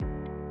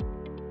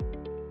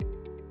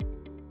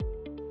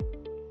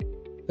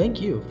Thank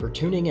you for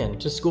tuning in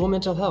to School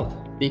Mental Health,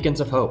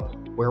 Beacons of Hope,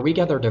 where we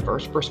gather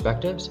diverse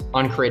perspectives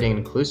on creating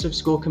inclusive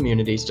school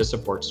communities to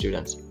support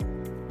students.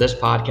 This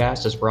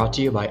podcast is brought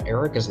to you by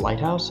Erica's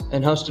Lighthouse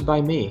and hosted by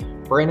me,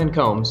 Brandon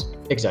Combs,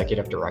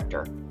 Executive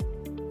Director.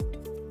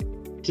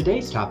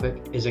 Today's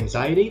topic is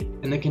anxiety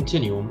and the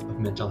continuum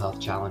of mental health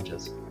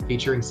challenges,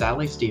 featuring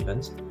Sally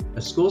Stevens,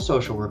 a school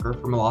social worker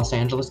from Los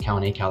Angeles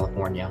County,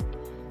 California.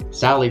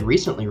 Sally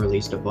recently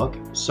released a book,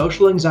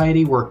 Social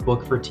Anxiety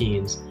Workbook for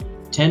Teens,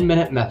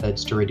 10-Minute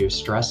Methods to Reduce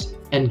Stress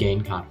and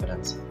Gain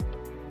Confidence.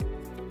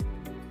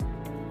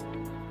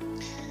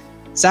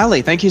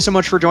 Sally, thank you so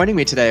much for joining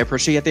me today. I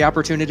appreciate the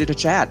opportunity to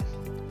chat.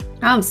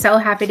 Oh, I'm so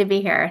happy to be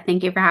here.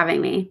 Thank you for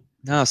having me.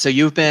 So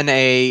you've been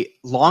a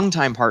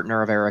longtime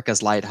partner of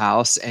Erica's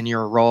Lighthouse in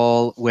your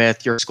role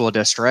with your school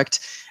district,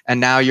 and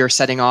now you're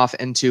setting off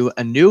into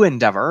a new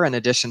endeavor in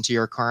addition to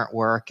your current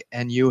work,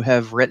 and you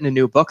have written a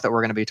new book that we're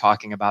going to be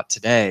talking about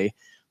today.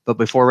 But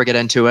before we get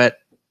into it,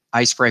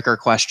 icebreaker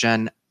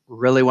question,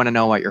 really want to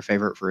know what your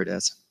favorite fruit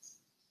is.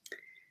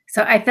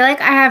 So I feel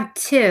like I have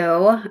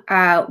two.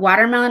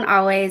 Watermelon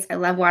always. I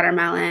love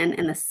watermelon.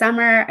 In the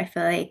summer, I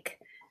feel like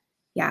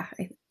I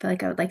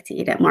would like to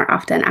eat it more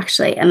often,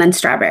 actually. And then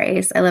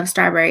strawberries. I love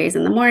strawberries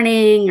in the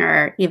morning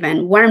or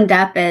even warmed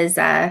up as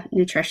a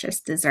nutritious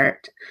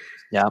dessert.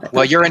 Yeah.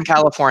 Well, you're in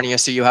California,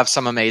 so you have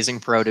some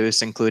amazing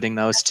produce, including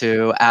those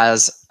two.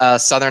 As a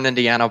Southern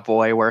Indiana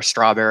boy, where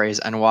strawberries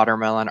and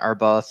watermelon are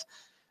both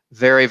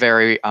very,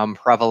 very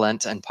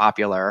prevalent and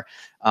popular.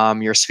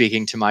 You're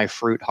speaking to my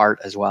fruit heart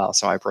as well,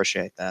 so I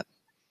appreciate that.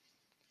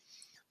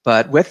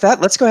 But with that,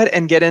 let's go ahead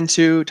and get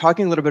into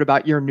talking a little bit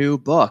about your new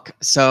book.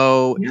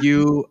 So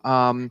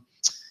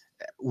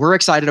we're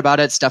excited about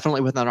it. It's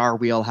definitely within our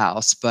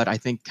wheelhouse, but I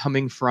think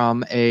coming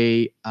from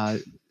a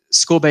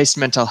school-based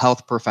mental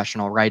health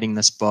professional writing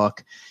this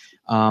book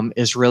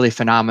is really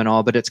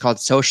phenomenal. But it's called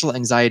Social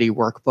Anxiety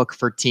Workbook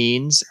for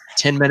Teens,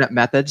 10-Minute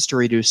Methods to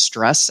Reduce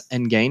Stress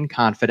and Gain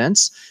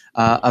Confidence,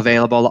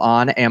 available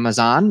on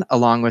Amazon,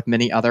 along with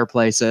many other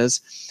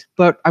places.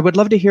 But I would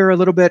love to hear a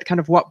little bit kind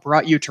of what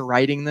brought you to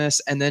writing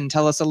this, and then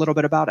tell us a little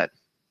bit about it.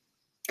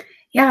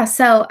 Yeah,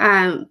 so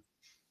I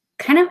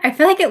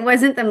feel like it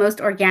wasn't the most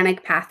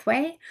organic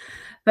pathway,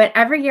 but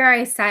every year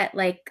I set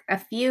like a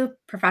few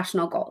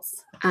professional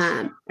goals.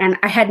 And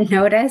I had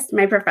noticed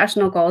my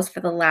professional goals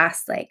for the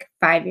last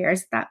 5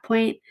 years at that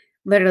point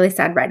literally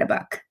said, write a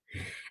book.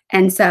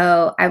 And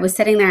so I was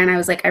sitting there and I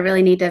was like, I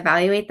really need to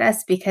evaluate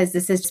this because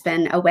this has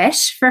been a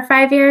wish for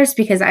 5 years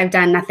because I've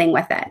done nothing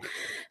with it.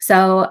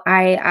 So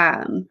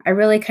I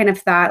really kind of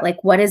thought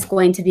what is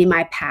going to be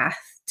my path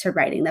to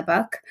writing the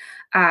book.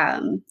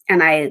 And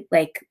I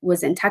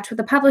was in touch with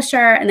the publisher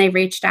and they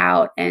reached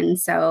out. And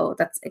so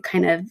it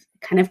kind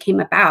of came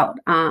about.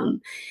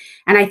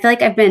 And I feel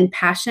like I've been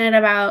passionate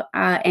about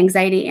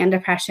anxiety and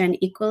depression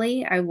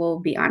equally. I will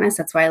be honest.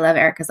 That's why I love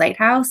Erica's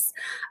Lighthouse.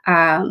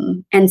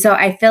 And so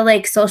I feel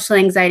like social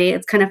anxiety,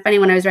 it's kind of funny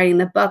when I was writing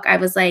the book, I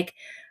was like,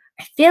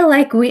 I feel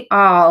like we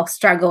all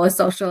struggle with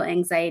social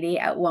anxiety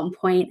at one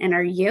point in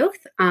our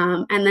youth.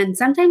 And then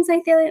sometimes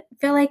I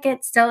feel like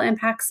it still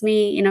impacts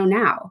me,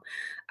 now.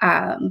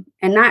 And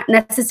not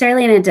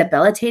necessarily in a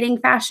debilitating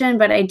fashion,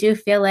 but I do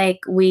feel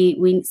like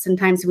we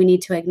sometimes we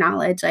need to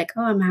acknowledge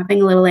I'm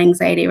having a little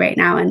anxiety right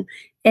now, and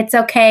it's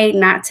okay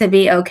not to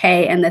be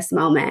okay in this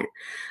moment.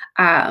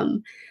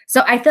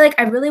 So I feel like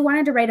I really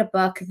wanted to write a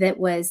book that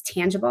was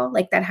tangible,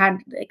 that had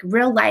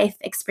real life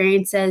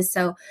experiences.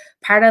 So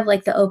part of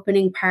the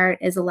opening part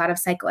is a lot of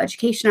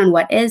psychoeducation on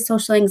what is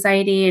social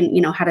anxiety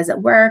and, how does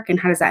it work and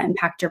how does that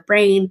impact your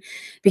brain?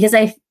 Because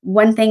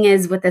one thing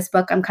is with this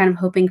book, I'm kind of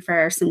hoping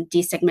for some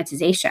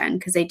destigmatization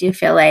because I do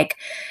feel like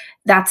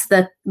that's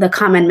the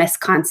common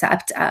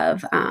misconcept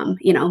of,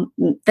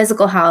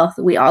 physical health.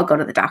 We all go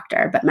to the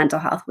doctor, but mental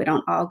health, we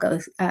don't all go,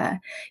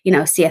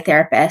 see a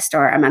therapist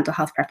or a mental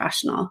health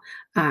professional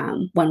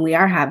when we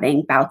are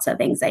having bouts of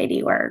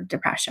anxiety or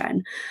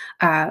depression.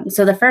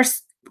 So the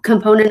first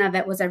component of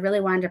it was I really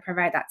wanted to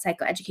provide that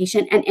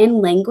psychoeducation and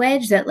in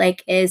language that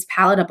is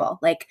palatable.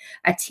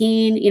 A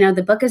teen,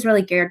 the book is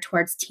really geared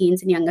towards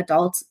teens and young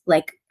adults,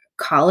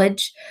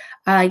 college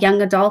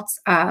young adults,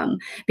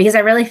 because I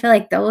really feel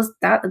like those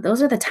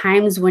are the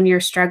times when you're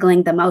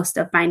struggling the most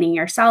of finding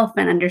yourself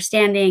and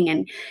understanding,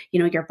 and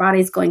your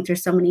body's going through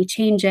so many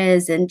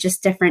changes and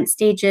just different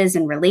stages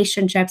and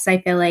relationships.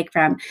 I feel like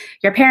from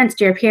your parents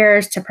to your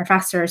peers to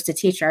professors to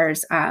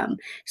teachers,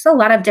 just a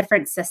lot of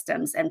different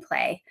systems in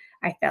play.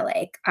 I feel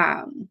like.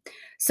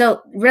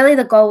 So really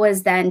the goal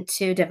was then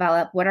to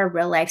develop what are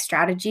real life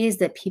strategies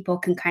that people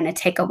can kind of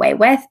take away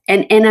with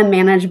and in a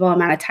manageable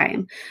amount of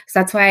time. So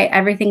that's why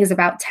everything is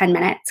about 10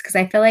 minutes because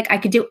I feel like I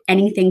could do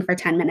anything for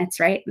 10 minutes,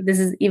 right? This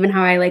is even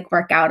how I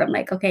work out. I'm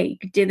like, okay, you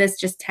could do this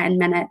just 10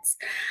 minutes.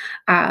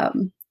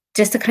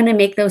 Just to kind of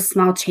make those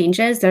small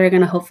changes that are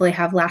going to hopefully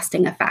have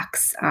lasting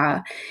effects.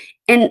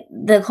 And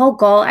the whole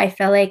goal I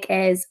feel like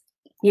is,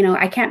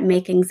 I can't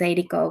make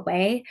anxiety go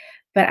away,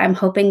 but I'm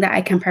hoping that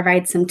I can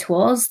provide some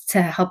tools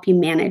to help you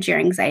manage your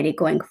anxiety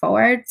going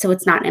forward so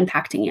it's not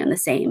impacting you in the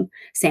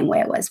same way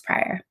it was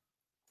prior.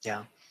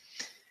 Yeah.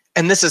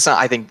 And this is,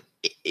 I think,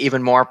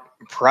 even more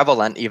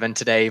prevalent even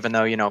today, even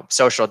though,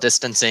 social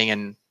distancing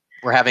and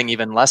we're having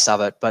even less of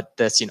it, but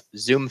this,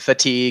 Zoom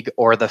fatigue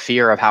or the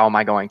fear of how am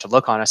I going to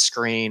look on a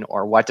screen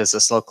or what does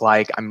this look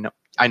like?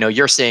 I know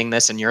you're seeing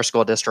this in your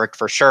school district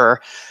for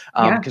sure,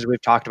 because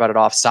we've talked about it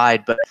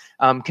offside, but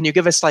can you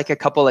give us like a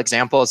couple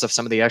examples of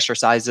some of the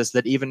exercises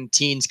that even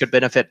teens could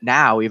benefit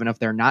now, even if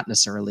they're not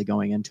necessarily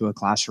going into a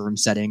classroom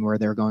setting where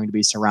they're going to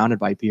be surrounded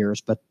by peers,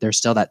 but there's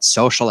still that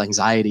social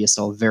anxiety is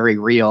still very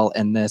real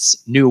in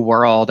this new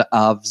world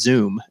of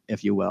Zoom,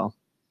 if you will.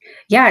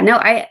 Yeah,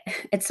 no,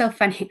 it's so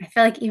funny. I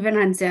feel like even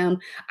on Zoom,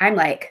 I'm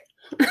like,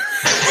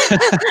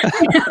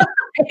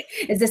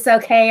 is this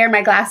okay? Are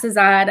my glasses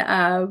on?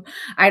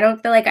 I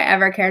don't feel like I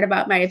ever cared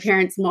about my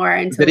appearance more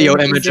until video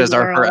images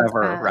are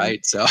forever,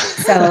 right? So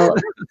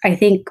I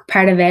think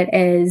part of it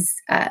is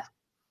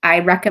I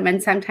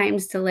recommend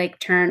sometimes to like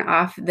turn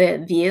off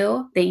the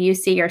view that you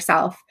see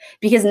yourself,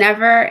 because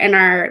never in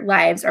our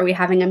lives are we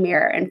having a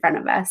mirror in front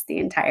of us the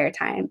entire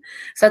time.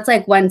 So it's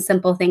like one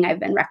simple thing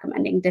I've been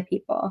recommending to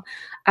people.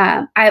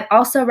 I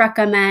also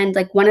recommend,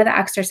 like, one of the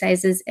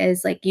exercises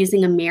is like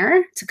using a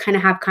mirror to kind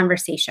of have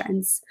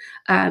conversations.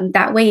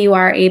 That way you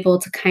are able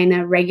to kind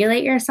of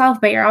regulate yourself,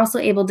 but you're also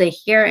able to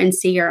hear and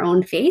see your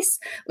own face,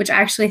 which I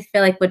actually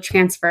feel like would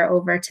transfer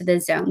over to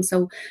the Zoom.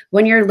 So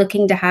when you're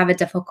looking to have a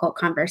difficult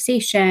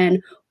conversation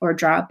or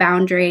draw a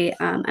boundary,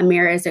 a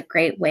mirror is a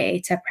great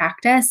way to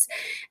practice.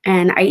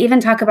 And I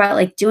even talk about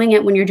like doing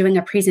it when you're doing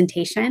a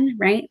presentation,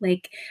 right?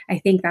 Like, I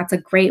think that's a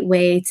great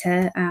way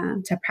to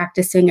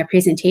practice doing a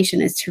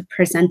presentation, is to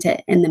present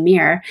it in the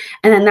mirror.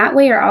 And then that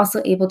way you're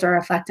also able to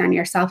reflect on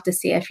yourself to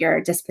see if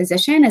your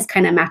disposition is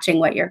kind of matching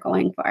what you're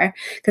going for.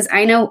 Because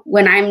I know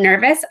when I'm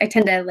nervous, I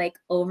tend to like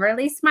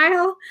overly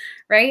smile,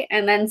 right?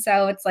 And then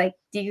so it's like,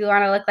 do you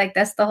want to look like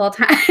this the whole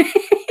time?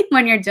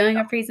 When you're doing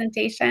a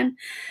presentation.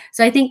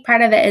 So I think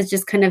part of it is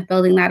just kind of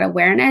building that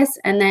awareness,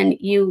 and then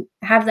you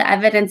have the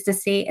evidence to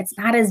see it's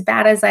not as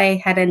bad as I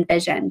had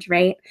envisioned,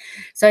 right?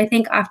 So I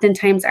think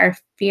oftentimes our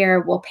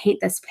fear will paint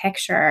this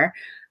picture,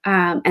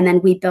 and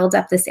then we build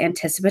up this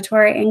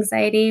anticipatory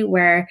anxiety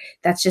where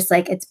that's just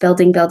like it's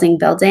building, building,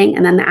 building.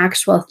 And then the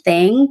actual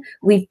thing,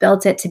 we've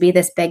built it to be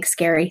this big,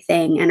 scary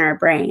thing in our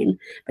brain.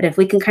 But if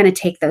we can kind of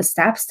take those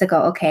steps to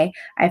go, okay,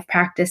 I've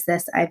practiced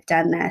this, I've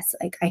done this,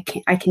 like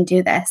I can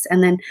do this.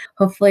 And then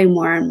hopefully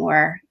more and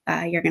more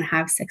you're going to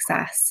have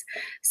success.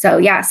 So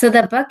yeah, so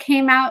the book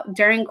came out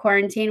during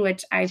quarantine,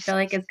 which I feel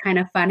like is kind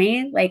of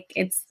funny. Like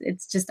it's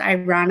just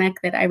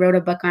ironic that I wrote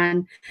a book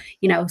on,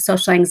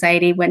 social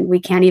anxiety when we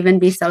can't even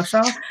be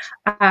social.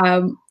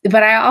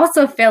 But I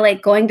also feel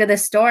like going to the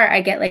store,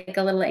 I get like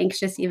a little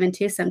anxious even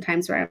too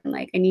sometimes, where I'm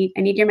like, I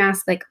need your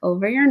mask like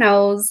over your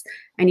nose.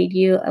 I need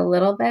you a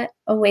little bit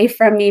away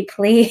from me,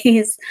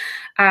 please.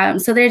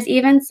 So there's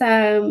even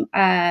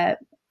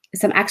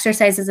some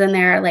exercises in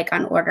there, like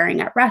on ordering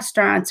at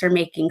restaurants or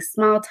making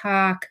small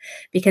talk,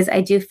 because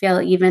I do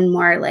feel even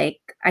more like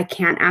I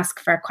can't ask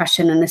for a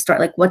question in the store.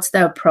 Like, what's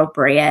the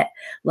appropriate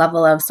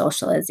level of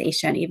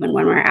socialization, even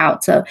when we're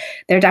out? So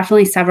there are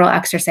definitely several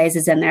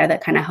exercises in there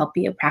that kind of help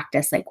you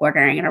practice like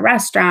ordering at a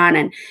restaurant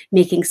and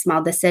making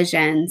small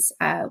decisions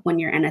when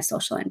you're in a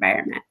social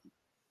environment.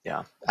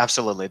 Yeah,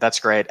 absolutely.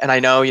 That's great. And I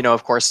know,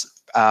 of course,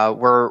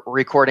 we're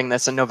recording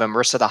this in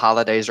November, so the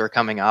holidays are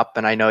coming up,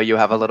 and I know you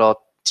have a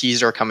little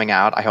teaser coming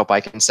out. I hope I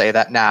can say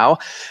that now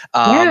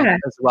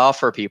as well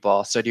for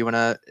people. So do you want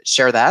to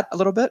share that a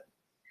little bit?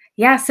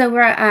 Yeah, so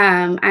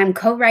I'm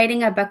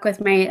co-writing a book with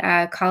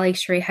my colleague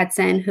Sheree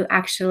Hudson, who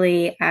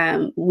actually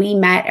we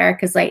met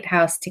Erica's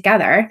Lighthouse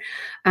together.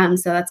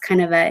 So that's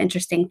kind of an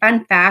interesting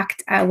fun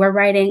fact. We're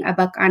writing a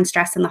book on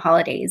stress in the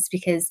holidays,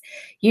 because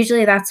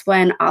usually that's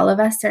when all of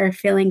us are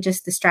feeling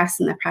just the stress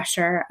and the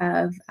pressure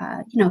of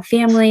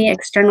family,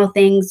 external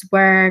things,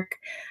 work,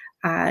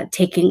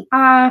 taking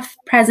off,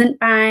 present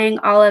buying,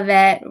 all of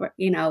it.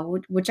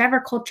 Whichever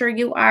culture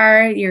you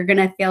are, you're going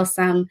to feel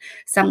some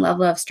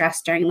level of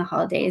stress during the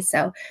holidays.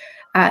 So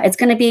it's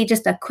going to be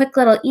just a quick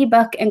little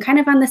ebook and kind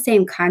of on the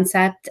same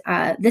concept.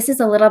 This is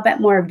a little bit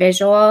more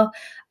visual,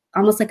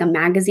 almost like a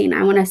magazine,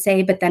 I want to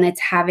say, but then it's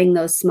having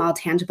those small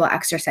tangible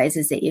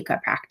exercises that you could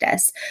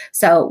practice.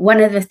 So one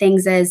of the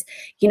things is,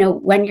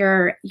 when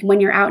you're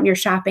out and you're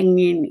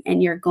shopping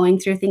and you're going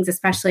through things,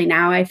 especially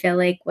now, I feel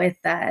like with,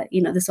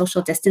 the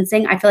social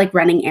distancing, I feel like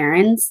running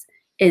errands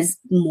is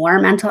more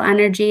mental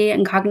energy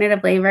and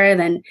cognitive labor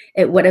than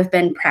it would have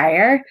been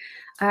prior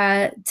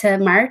to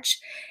March.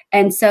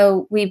 And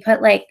so we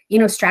put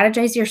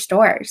strategize your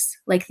stores.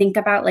 Like, think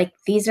about like,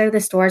 these are the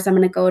stores I'm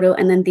going to go to,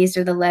 and then these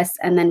are the lists,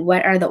 and then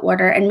what are the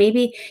order? And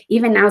maybe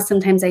even now,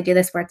 sometimes I do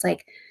this where it's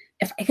like,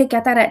 if I could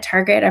get that at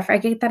Target, or if I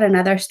could get that at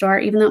another store,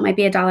 even though it might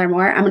be $1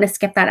 more, I'm going to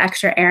skip that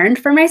extra errand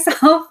for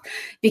myself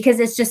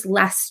because it's just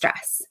less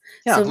stress.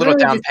 Yeah, so a little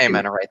really down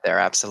payment right there.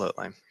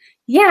 Absolutely.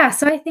 Yeah,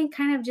 so I think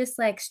kind of just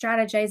like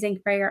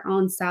strategizing for your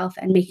own self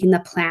and making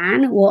the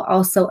plan will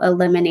also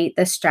eliminate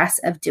the stress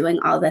of doing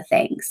all the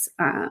things.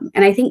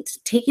 And I think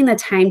taking the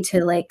time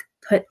to like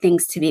put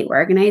things to be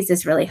organized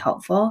is really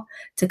helpful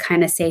to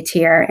kind of say to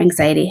your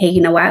anxiety, hey, you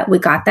know what, we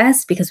got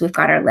this because we've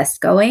got our list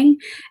going.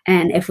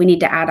 And if we need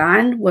to add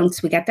on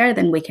once we get there,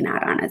 then we can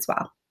add on as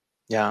well.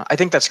 Yeah, I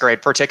think that's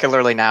great,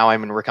 particularly now. I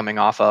mean, we're coming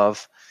off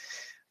of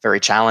very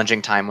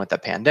challenging time with the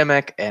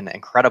pandemic, an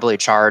incredibly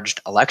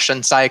charged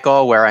election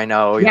cycle where I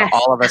know, Yes.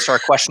 all of us are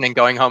questioning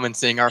going home and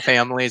seeing our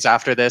families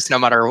after this, no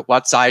matter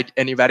what side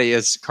anybody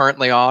is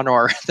currently on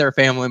or their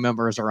family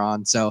members are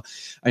on. So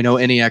I know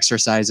any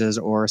exercises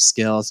or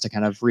skills to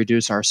kind of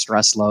reduce our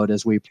stress load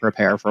as we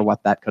prepare for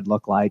what that could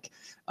look like.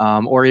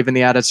 Or even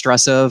the added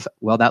stress of,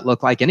 will that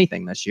look like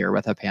anything this year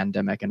with a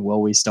pandemic, and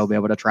will we still be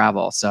able to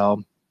travel?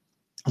 So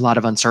a lot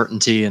of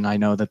uncertainty, and I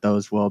know that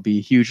those will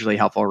be hugely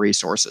helpful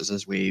resources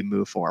as we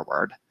move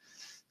forward.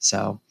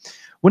 So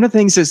one of the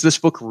things is this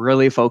book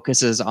really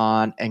focuses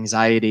on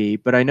anxiety,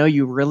 but I know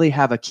you really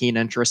have a keen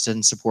interest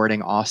in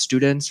supporting all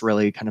students,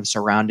 really kind of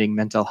surrounding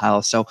mental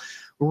health. So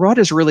what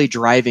is really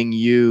driving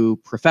you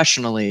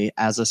professionally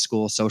as a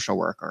school social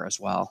worker as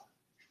well?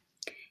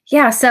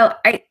 Yeah, so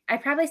I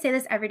probably say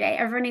this every day.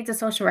 Everyone needs a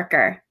social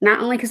worker, not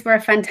only because we're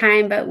a fun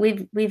time, but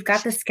we've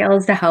got the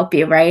skills to help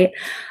you, right?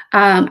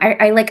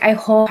 I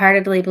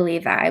wholeheartedly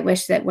believe that. I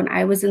wish that when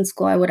I was in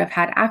school, I would have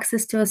had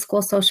access to a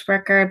school social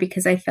worker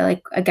because I feel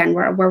like again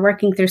we're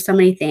working through so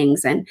many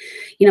things, and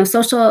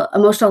social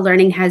emotional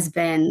learning has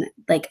been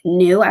like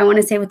new. I want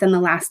to say within the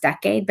last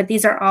decade, but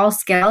these are all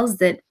skills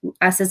that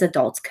us as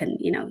adults can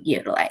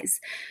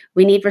utilize.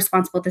 We need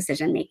responsible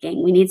decision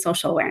making. We need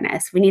social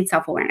awareness. We need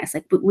self awareness.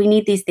 Like we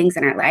need these things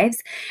in our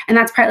lives, and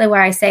that's partly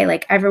why I say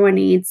like everyone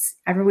needs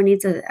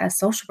a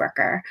social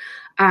worker.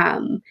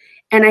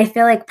 And I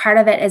feel like part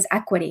of it is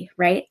equity,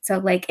 right? So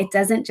like it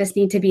doesn't just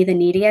need to be the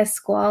neediest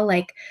school,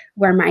 like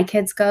where my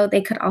kids go.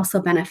 They could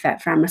also benefit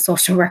from a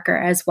social worker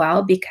as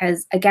well,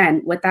 because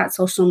again, with that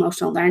social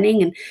emotional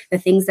learning and the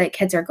things that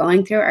kids are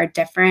going through are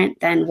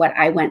different than what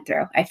I went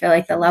through. I feel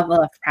like the level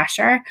of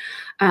pressure.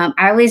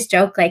 I always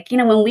joke, like,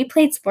 when we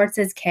played sports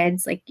as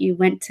kids, like you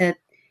went to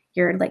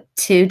your like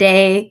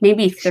 2-day,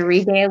 maybe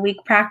 3-day a week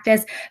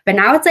practice, but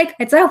now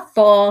it's a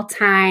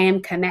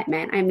full-time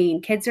commitment. I mean,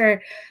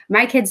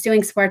 my kids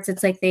doing sports,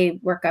 it's like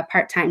they work a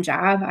part-time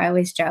job. I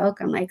always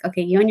joke, I'm like,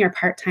 okay, you and your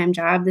part-time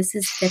job, this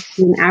is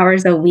 15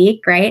 hours a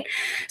week, right?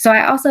 So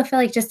I also feel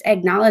like just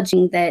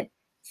acknowledging that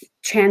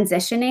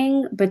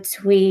transitioning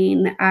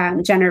between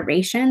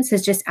generations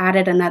has just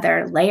added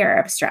another layer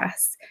of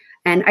stress.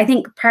 And I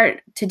think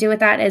part to do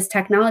with that is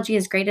technology,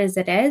 as great as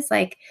it is,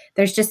 like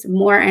there's just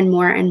more and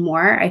more and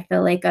more, I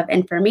feel like, of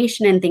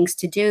information and things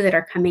to do that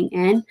are coming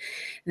in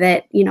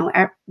that,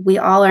 we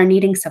all are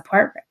needing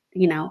support,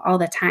 all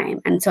the time.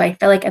 And so I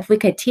feel like if we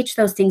could teach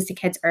those things to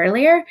kids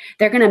earlier,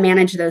 they're going to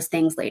manage those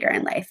things later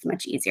in life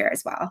much easier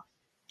as well.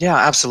 Yeah,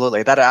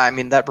 absolutely.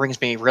 That brings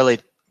me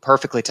really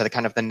perfectly to the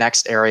kind of the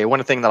next area.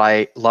 One thing that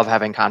I love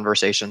having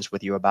conversations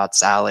with you about,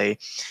 Sally,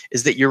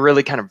 is that you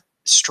really kind of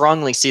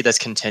strongly see this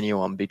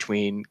continuum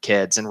between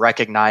kids and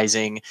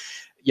recognizing,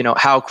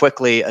 how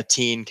quickly a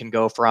teen can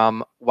go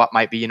from what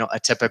might be, a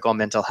typical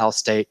mental health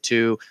state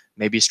to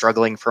maybe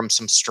struggling from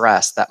some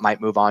stress that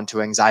might move on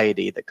to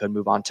anxiety, that could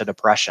move on to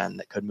depression,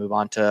 that could move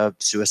on to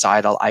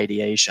suicidal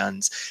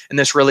ideations. And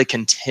this really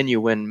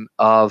continuum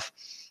of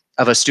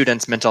a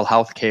student's mental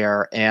health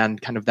care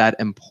and kind of that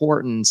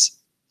importance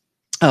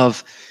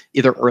of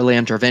either early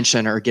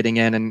intervention or getting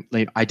in and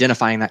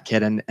identifying that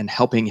kid and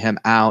helping him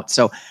out.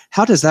 So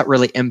how does that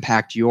really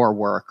impact your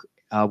work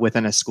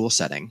within a school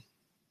setting?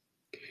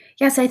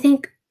 Yes, I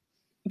think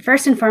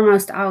first and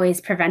foremost, always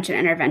prevention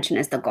intervention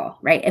is the goal,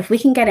 right? If we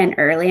can get in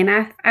early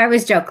enough, I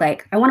always joke,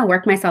 like, I want to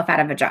work myself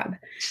out of a job.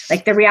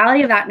 Like the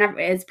reality of that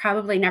is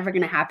probably never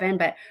going to happen.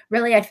 But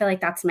really, I feel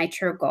like that's my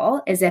true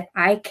goal is if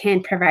I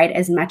can provide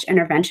as much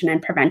intervention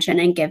and prevention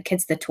and give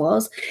kids the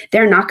tools,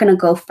 they're not going to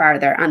go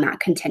farther on that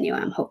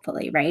continuum,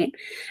 hopefully, right?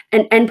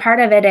 And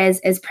part of it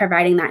is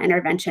providing that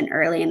intervention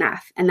early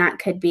enough. And that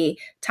could be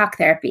talk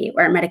therapy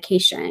or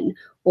medication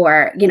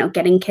or,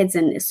 getting kids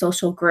in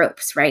social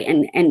groups, right?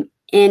 And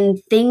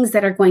in things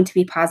that are going to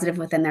be positive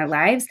within their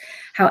lives.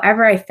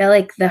 However, I feel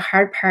like the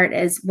hard part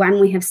is when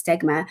we have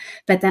stigma,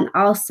 but then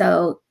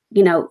also,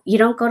 you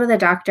don't go to the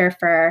doctor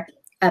for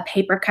a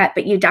paper cut,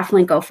 but you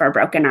definitely go for a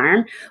broken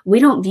arm. We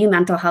don't view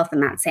mental health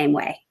in that same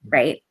way,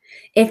 right?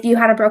 If you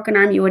had a broken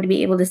arm, you would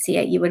be able to see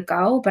it, you would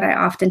go. But I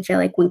often feel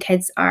like when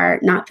kids are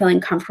not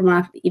feeling comfortable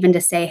enough even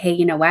to say, hey,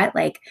 you know what,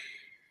 like,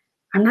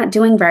 I'm not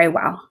doing very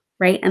well,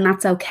 right? And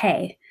that's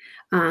okay.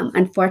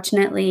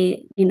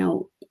 Unfortunately,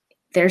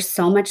 there's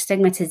so much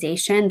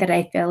stigmatization that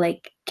I feel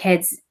like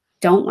kids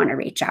don't want to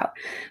reach out.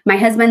 My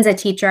husband's a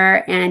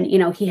teacher, and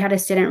he had a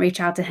student reach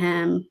out to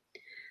him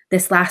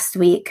this last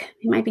week.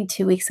 It might be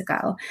 2 weeks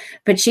ago,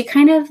 but she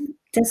kind of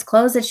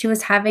disclosed that she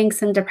was having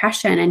some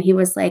depression, and he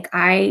was like,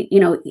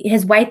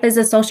 his wife is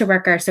a social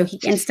worker, so he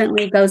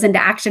instantly goes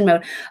into action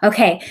mode.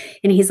 Okay.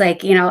 And he's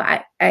like,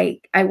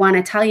 I want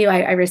to tell you,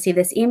 I received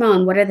this email,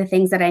 and what are the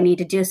things that I need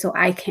to do so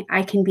I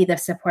can be the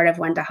supportive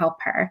one to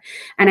help her.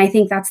 And I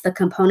think that's the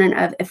component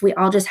of, if we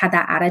all just had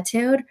that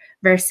attitude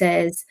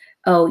versus,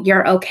 oh,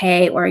 you're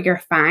okay or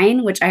you're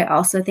fine, which I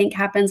also think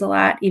happens a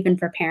lot, even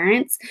for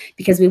parents,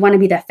 because we want to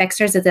be the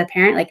fixers as a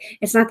parent. Like,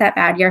 it's not that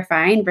bad, you're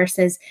fine,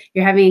 versus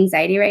you're having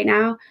anxiety right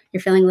now, you're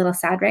feeling a little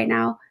sad right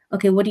now.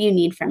 Okay, what do you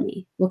need from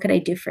me? What could I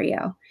do for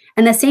you?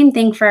 And the same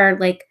thing for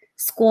like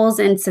schools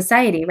and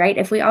society, right?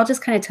 If we all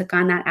just kind of took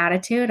on that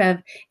attitude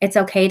of, it's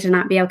okay to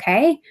not be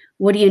okay.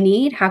 What do you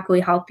need? How can we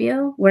help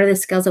you? What are the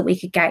skills that we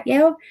could get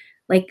you?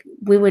 Like,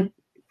 we would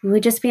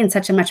just be in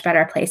such a much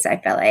better place, I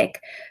feel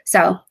like.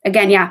 So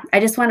again, yeah, I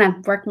just want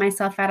to work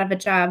myself out of a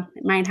job.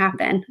 It might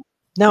happen.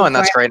 No, and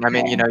that's great. I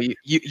mean,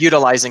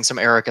 utilizing some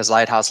Erica's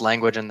Lighthouse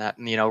language in that,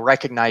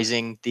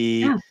 recognizing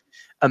the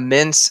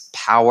immense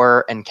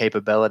power and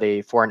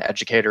capability for an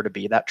educator to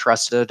be that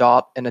trusted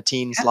adult in a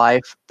teen's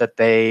life, that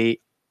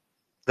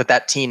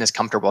that teen is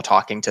comfortable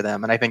talking to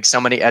them. And I think so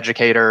many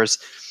educators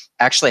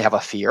actually have a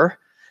fear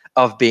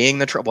of being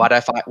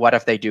what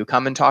if they do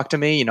come and talk to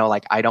me,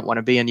 like, I don't want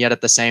to be. And yet at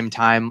the same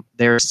time,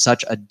 there's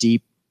such a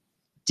deep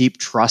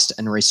trust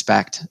and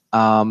respect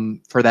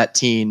for that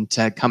teen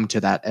to come to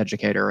that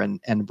educator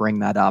and bring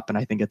that up. And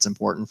I think it's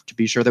important to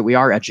be sure that we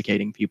are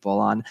educating people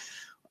on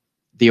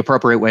the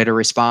appropriate way to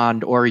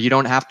respond, or you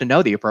don't have to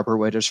know the appropriate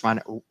way to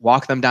respond.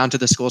 Walk them down to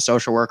the school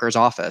social worker's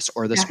office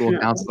or the school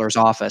counselor's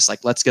office.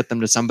 Like, let's get them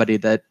to somebody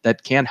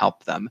that can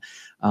help them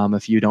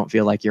if you don't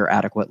feel like you're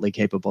adequately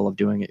capable of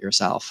doing it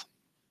yourself.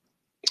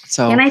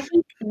 So, and I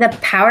think the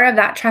power of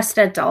that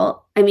trusted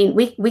adult, I mean,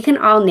 we can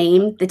all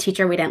name the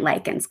teacher we didn't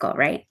like in school,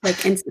 right?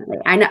 Like, instantly.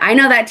 I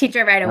know that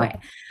teacher right away.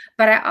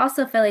 But I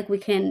also feel like we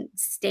can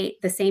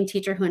state the same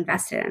teacher who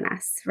invested in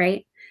us,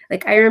 right?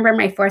 Like, I remember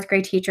my 4th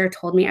grade teacher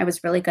told me I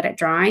was really good at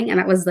drawing, and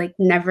that was like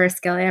never a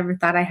skill I ever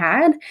thought I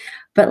had.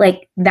 But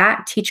like,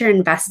 that teacher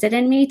invested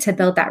in me to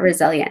build that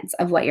resilience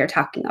of what you're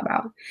talking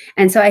about.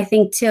 And so I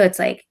think too, it's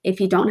like, if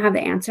you don't have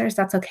the answers,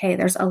 that's okay.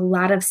 There's a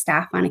lot of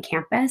staff on a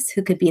campus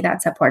who could be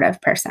that supportive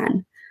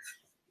person.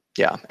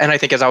 Yeah. And I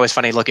think it's always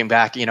funny looking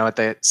back, at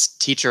the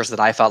teachers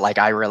that I felt like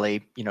I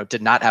really,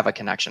 did not have a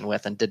connection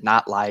with and did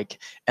not like.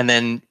 And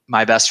then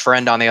my best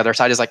friend on the other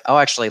side is like, oh,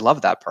 I actually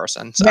love that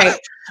person. So, right.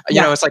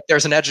 It's like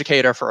there's an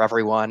educator for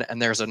everyone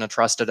and there's a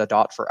trusted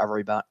adult for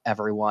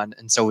everyone.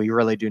 And so we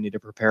really do need to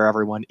prepare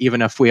everyone,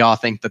 even if we all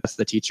think that that's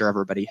the teacher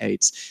everybody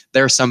hates.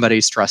 There's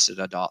somebody's trusted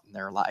adult in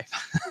their life.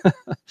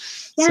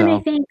 And I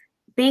think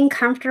being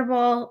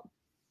comfortable,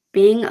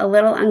 being a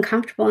little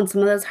uncomfortable in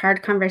some of those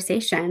hard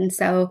conversations.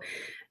 So,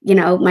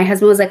 my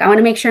husband was like, I want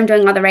to make sure I'm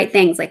doing all the right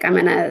things. Like, I'm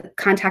going to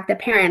contact the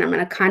parent. I'm going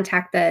to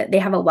contact they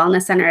have a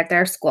wellness center at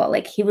their school.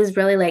 Like, he was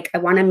really like, I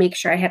want to make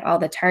sure I hit all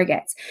the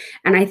targets.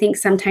 And I think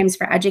sometimes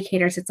for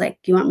educators, it's like,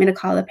 do you want me to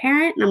call the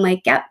parent? And I'm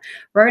like, yep,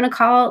 we're going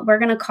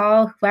to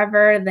call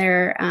whoever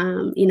their,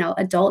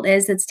 adult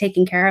is that's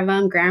taking care of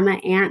them, grandma,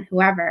 aunt,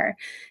 whoever,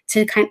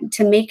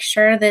 to make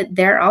sure that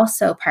they're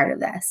also part of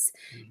this,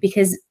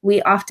 because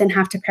we often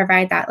have to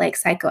provide that like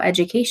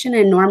psychoeducation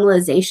and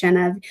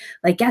normalization of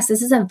like, yes,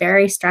 this is a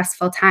very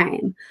stressful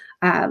time.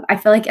 I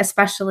feel like,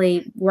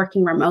 especially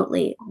working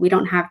remotely, we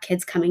don't have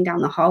kids coming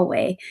down the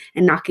hallway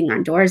and knocking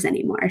on doors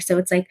anymore. So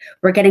it's like,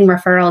 we're getting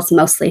referrals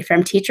mostly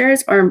from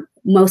teachers or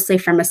mostly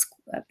from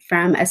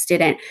a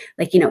student,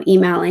 like,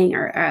 emailing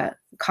or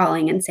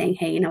calling and saying,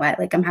 hey, you know what,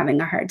 like, I'm having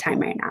a hard time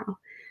right now.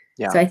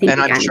 Yeah. So I think, and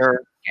I'm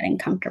sure getting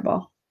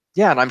comfortable.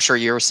 Yeah. And I'm sure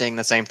you're seeing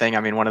the same thing.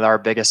 I mean, one of our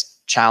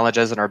biggest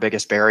challenges and our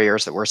biggest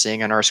barriers that we're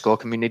seeing in our school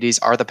communities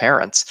are the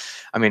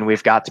parents. I mean,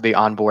 we've got to be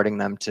onboarding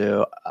them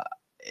to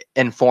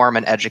inform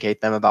and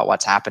educate them about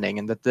what's happening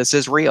and that this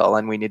is real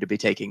and we need to be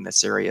taking this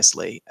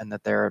seriously and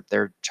that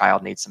their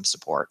child needs some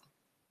support.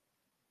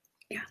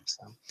 Yeah.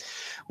 So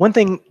one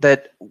thing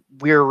that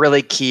we're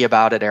really key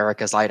about at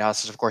Erica's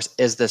Lighthouse is, of course,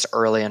 is this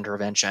early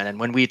intervention. And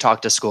when we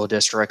talk to school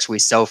districts, we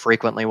so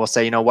frequently will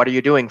say, what are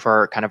you doing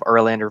for kind of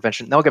early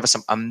intervention? And they'll give us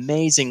some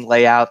amazing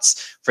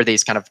layouts for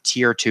these kind of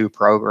tier 2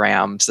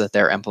 programs that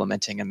they're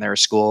implementing in their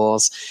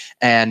schools.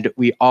 And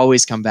we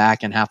always come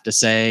back and have to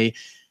say,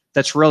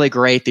 that's really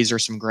great. These are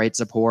some great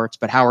supports,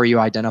 but how are you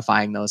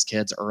identifying those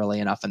kids early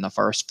enough in the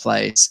first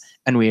place?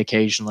 And we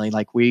occasionally,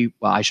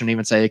 I shouldn't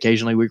even say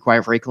occasionally, we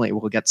quite frequently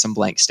will get some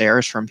blank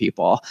stares from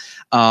people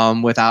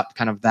without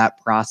kind of that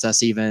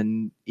process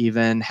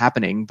even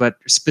happening. But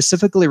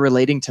specifically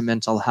relating to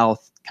mental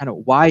health, kind of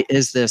why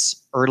is this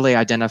early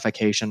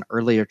identification,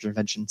 early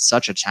intervention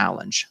such a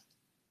challenge?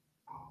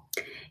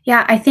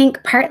 Yeah, I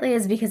think partly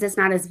is because it's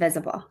not as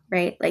visible,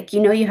 right? Like,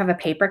 you have a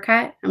paper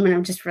cut. I'm going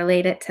to just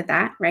relate it to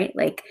that, right?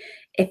 Like,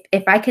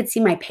 if I could see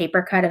my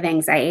paper cut of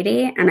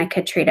anxiety and I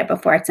could treat it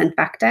before it's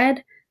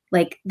infected,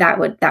 like that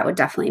would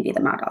definitely be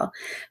the model.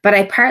 But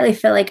I partly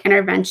feel like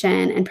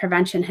intervention and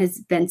prevention has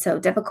been so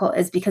difficult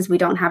is because we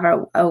don't have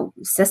a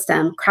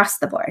system across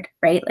the board,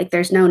 right? Like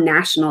there's no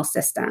national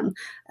system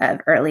of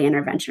early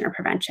intervention or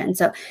prevention.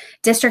 So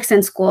districts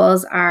and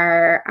schools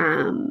are,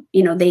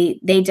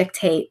 they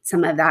dictate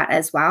some of that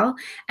as well.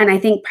 And I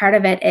think part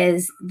of it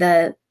is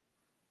the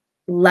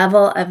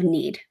level of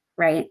need,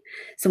 right?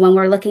 So when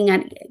we're looking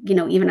at,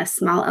 even a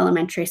small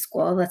elementary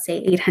school, let's say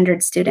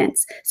 800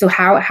 students. So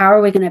how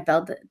are we going to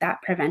build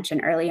that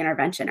prevention, early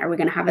intervention? Are we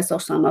going to have a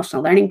social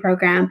emotional learning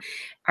program?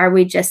 Are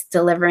we just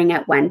delivering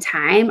at one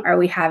time? Are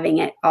we having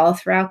it all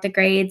throughout the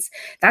grades?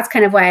 That's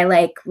kind of why I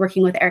like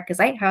working with Erica's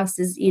Lighthouse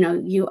is,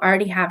 you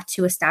already have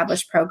 2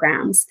 established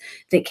programs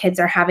that kids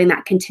are having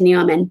that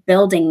continuum and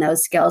building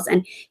those skills,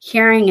 and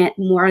hearing it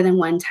more than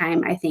one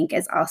time, I think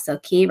is also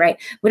key, right?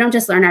 We don't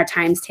just learn our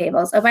times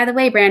tables. Oh, by the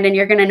way, Brandon,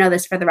 you're going to know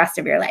this for the rest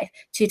of your life.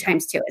 2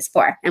 times 2 is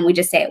 4. And we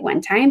just say it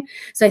one time.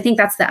 So I think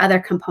that's the other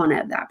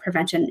component of that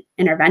prevention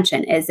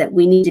intervention is that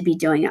we need to be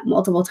doing it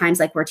multiple times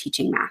like we're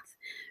teaching math.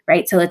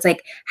 Right. So it's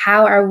like,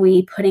 how are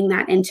we putting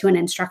that into an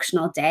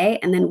instructional day?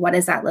 And then what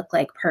does that look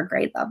like per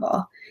grade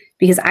level?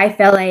 Because I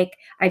feel like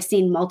I've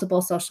seen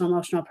multiple social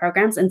emotional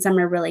programs and some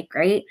are really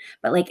great,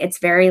 but like it's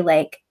very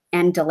like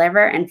and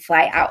deliver and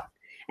fly out.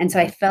 And so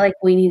I feel like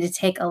we need to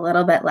take a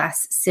little bit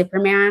less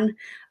Superman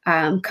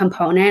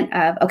component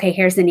of, okay,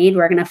 here's the need.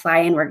 We're going to fly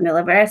in, we're going to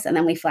deliver this, and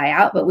then we fly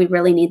out. But we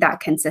really need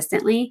that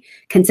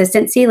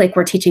consistency, like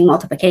we're teaching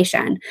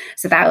multiplication.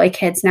 So that way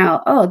kids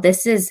know, oh,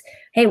 this is,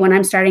 hey, when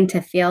I'm starting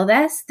to feel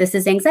this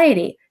is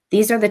anxiety.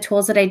 These are the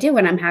tools that I do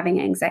when I'm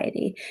having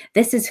anxiety.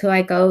 This is who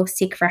I go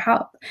seek for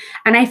help.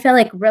 And I feel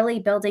like really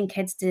building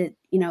kids to,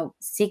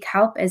 seek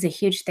help is a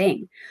huge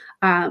thing.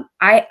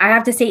 I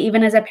have to say,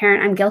 even as a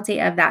parent, I'm guilty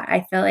of that.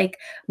 I feel like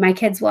my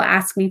kids will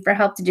ask me for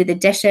help to do the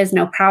dishes,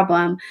 no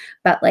problem.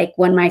 But like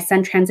when my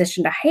son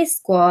transitioned to high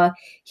school,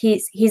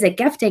 he's a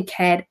gifted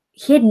kid.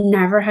 He had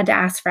never had to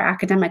ask for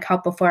academic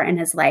help before in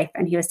his life.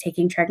 And he was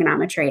taking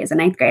trigonometry as a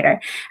 9th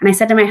grader. And I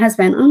said to my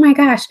husband, oh my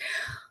gosh,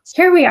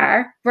 here we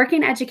are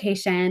working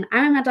education.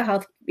 I'm a mental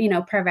health,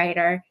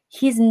 provider.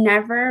 He's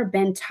never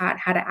been taught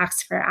how to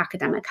ask for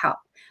academic help.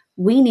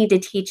 We need to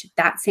teach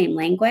that same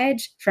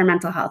language for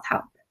mental health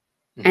help,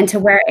 and to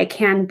where it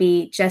can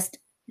be just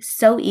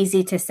so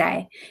easy to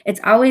say.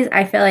 It's always,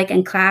 I feel like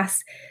in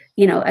class,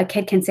 a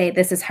kid can say,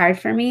 this is hard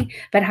for me,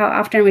 but how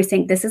often are we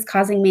saying, this is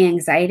causing me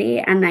anxiety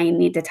and I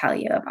need to tell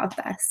you about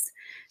this?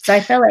 So I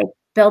feel like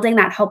building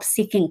that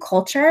help-seeking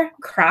culture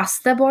across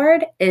the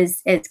board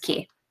is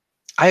key.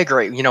 I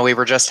agree. We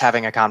were just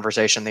having a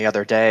conversation the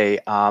other day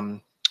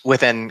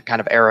within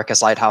kind of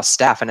Erica's Lighthouse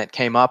staff, and it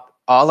came up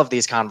all of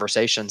these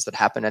conversations that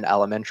happen in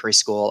elementary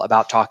school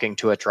about talking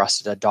to a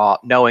trusted adult,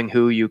 knowing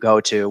who you go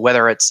to,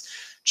 whether it's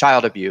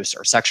child abuse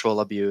or sexual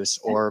abuse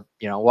or,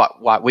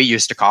 what we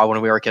used to call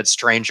when we were kids,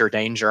 stranger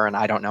danger. And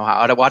I don't know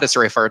what it's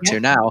referred to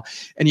now.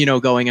 And,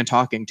 going and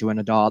talking to an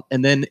adult.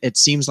 And then it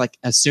seems like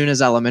as soon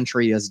as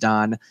elementary is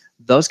done,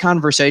 those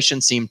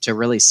conversations seem to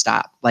really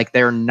stop. Like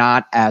they're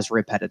not as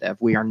repetitive.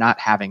 We are not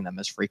having them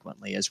as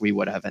frequently as we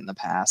would have in the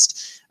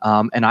past.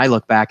 And I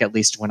look back, at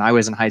least when I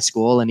was in high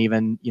school and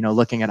even,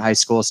 looking at high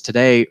schools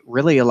today,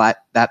 really a lot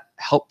that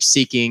help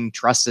seeking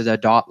trusted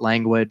adult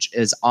language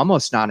is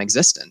almost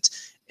non-existent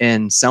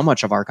in so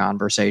much of our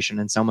conversation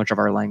and so much of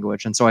our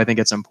language. And so I think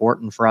it's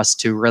important for us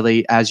to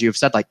really, as you've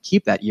said, like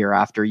keep that year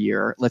after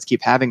year. Let's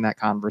keep having that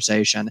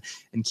conversation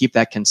and keep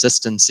that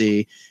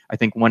consistency. I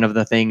think one of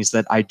the things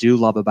that I do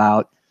love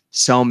about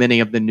so many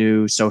of the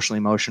new social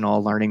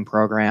emotional learning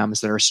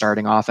programs that are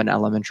starting off in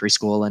elementary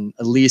school and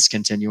at least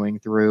continuing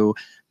through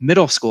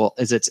middle school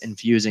is it's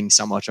infusing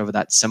so much of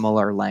that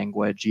similar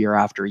language year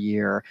after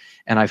year.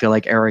 And I feel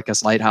like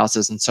Erica's Lighthouse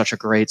is in such a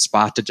great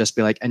spot to just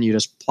be like, and you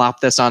just plop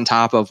this on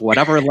top of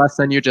whatever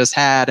lesson you just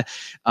had,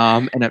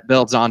 and it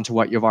builds on to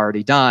what you've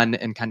already done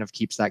and kind of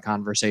keeps that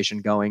conversation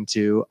going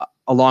to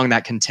along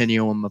that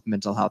continuum of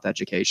mental health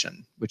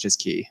education, which is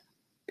key.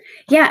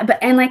 Yeah,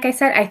 and like I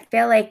said, I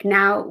feel like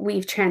now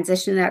we've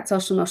transitioned to that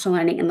social emotional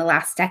learning in the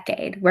last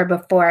decade, where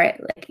before,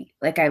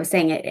 like I was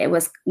saying, it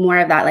was more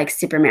of that like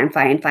Superman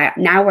fly in, fly out.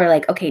 Now we're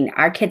like, okay,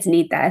 our kids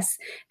need this.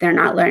 They're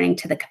not learning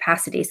to the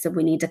capacity, so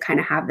we need to kind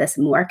of have this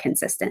more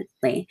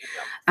consistently.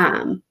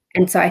 And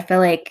so I feel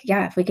like,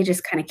 yeah, if we could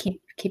just kind of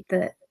keep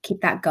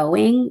that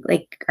going,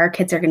 like our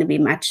kids are going to be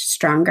much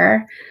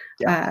stronger.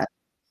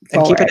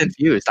 And keep it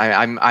infused.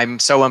 I'm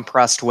so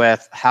impressed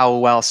with how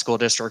well school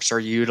districts are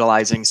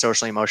utilizing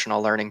social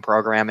emotional learning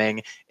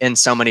programming in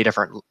so many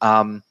different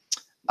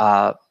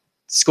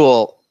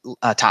school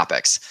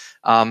topics.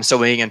 So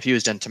being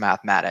infused into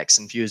mathematics,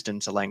 infused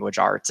into language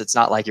arts. It's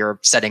not like you're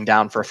sitting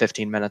down for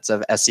 15 minutes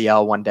of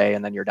SEL one day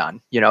and then you're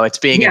done. It's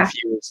being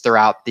infused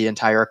throughout the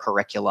entire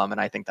curriculum. And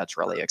I think that's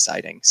really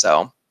exciting.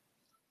 So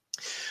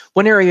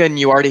one area, and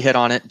you already hit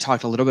on it and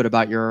talked a little bit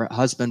about your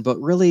husband, but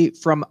really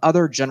from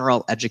other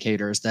general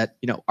educators that,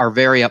 are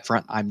very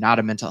upfront. I'm not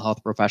a mental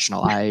health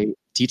professional. I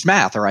teach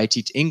math or I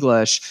teach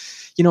English.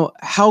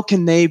 How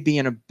can they be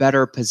in a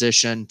better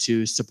position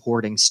to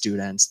supporting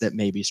students that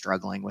may be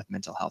struggling with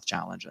mental health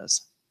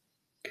challenges?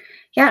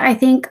 Yeah, I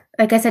think,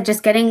 like I said,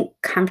 just getting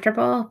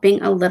comfortable,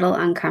 being a little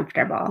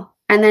uncomfortable.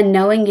 And then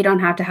knowing you don't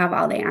have to have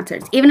all the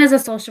answers. Even as a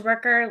social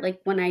worker, like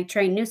when I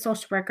train new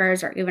social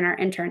workers or even our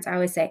interns, I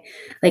always say,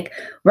 like,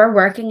 we're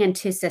working in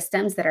two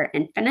systems that are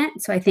infinite.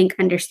 So I think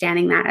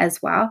understanding that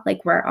as well,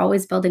 like we're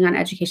always building on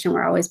education,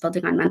 we're always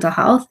building on mental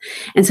health.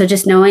 And so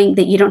just knowing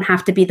that you don't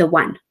have to be the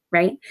one,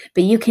 right?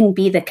 But you can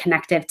be the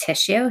connective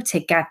tissue to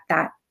get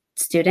that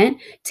student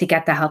to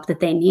get the help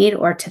that they need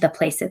or to the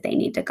place that they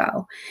need to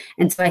go.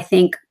 And so I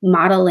think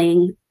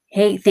modeling,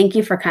 hey, thank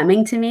you for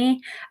coming to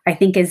me, I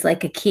think is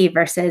like a key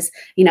versus,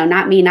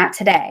 not me, not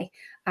today.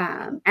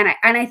 And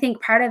I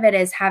think part of it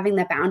is having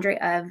the boundary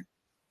of,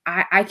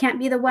 I can't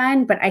be the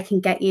one, but I can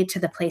get you to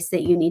the place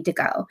that you need to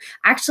go.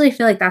 I actually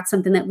feel like that's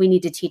something that we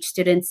need to teach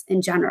students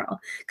in general,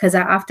 because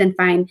I often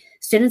find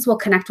students will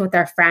connect with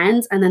their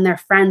friends and then their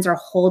friends are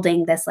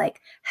holding this like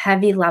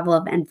heavy level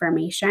of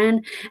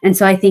information. And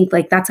so I think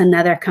like that's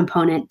another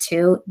component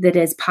too, that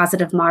is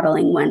positive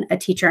modeling when a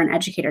teacher and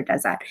educator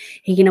does that.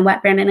 Hey, you know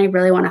what, Brandon, I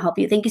really want to help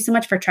you. Thank you so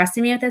much for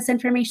trusting me with this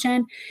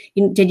information.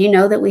 Did you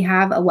know that we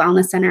have a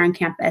wellness center on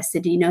campus?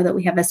 Did you know that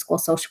we have a school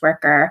social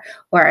worker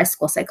or a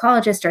school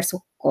psychologist or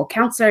school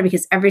counselor,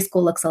 because every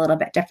school looks a little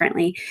bit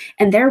differently.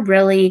 And they're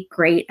really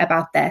great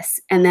about this.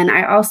 And then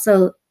I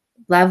also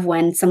love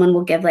when someone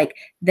will give like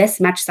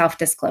this much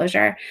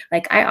self-disclosure.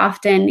 Like I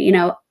often,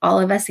 all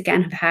of us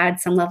again have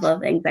had some level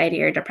of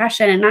anxiety or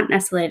depression, and not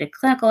necessarily at a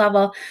clinical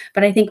level,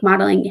 but I think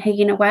modeling, hey,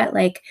 you know what,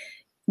 like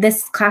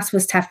this class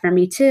was tough for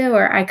me too,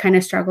 or I kind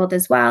of struggled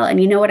as well. And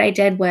what I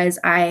did was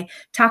I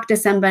talked to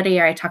somebody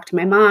or I talked to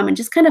my mom, and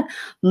just kind of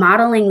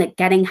modeling that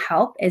getting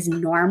help is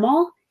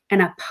normal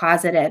and a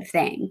positive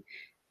thing.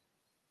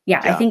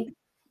 Yeah, I think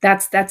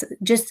that's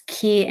just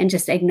key, and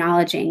just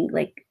acknowledging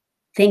like,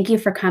 thank you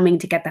for coming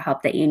to get the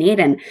help that you need.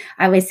 And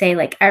I always say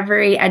like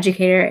every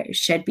educator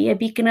should be a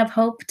beacon of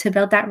hope to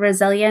build that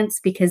resilience,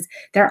 because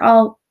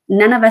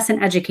none of us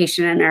in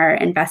education are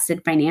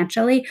invested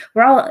financially.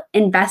 We're all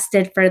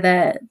invested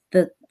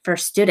for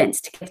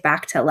students to get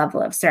back to a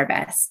level of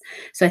service.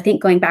 So I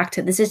think going back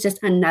to, this is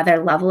just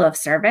another level of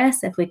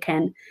service. If we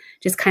can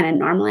just kind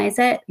of normalize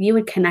it, you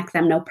would connect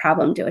them no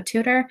problem to a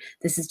tutor.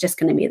 This is just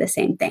going to be the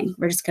same thing.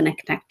 We're just going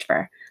to connect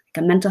for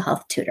like a mental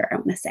health tutor, I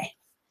want to say.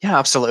 Yeah,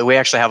 absolutely. We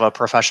actually have a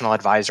professional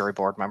advisory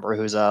board member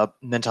who's a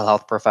mental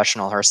health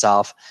professional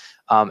herself.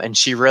 And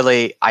she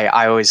really,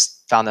 I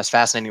always found this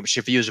fascinating, but she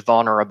views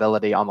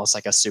vulnerability almost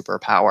like a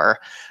superpower.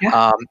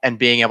 Yeah. And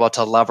being able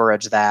to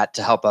leverage that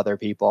to help other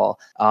people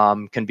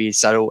can be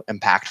so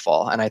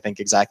impactful. And I think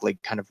exactly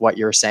kind of what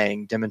you're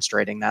saying,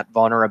 demonstrating that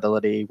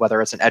vulnerability,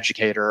 whether it's an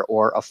educator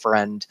or a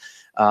friend,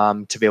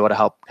 to be able to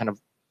help kind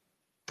of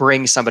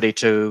bring somebody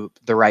to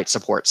the right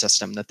support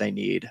system that they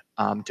need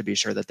to be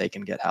sure that they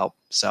can get help.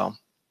 So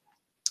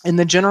in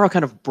the general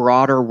kind of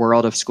broader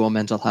world of school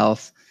mental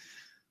health,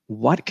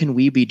 what can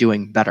we be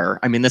doing better?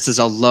 I mean, this is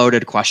a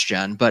loaded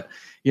question, but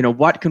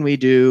what can we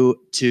do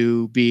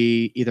to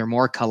be either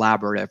more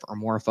collaborative or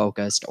more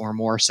focused or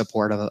more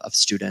supportive of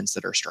students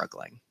that are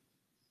struggling?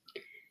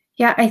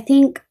 Yeah, I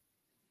think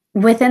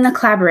within the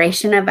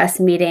collaboration of us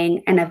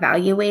meeting and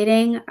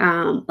evaluating,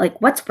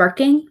 like what's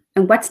working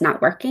and what's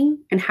not working,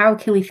 and how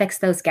can we fix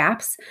those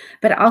gaps,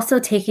 but also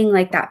taking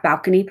like that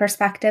balcony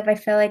perspective, I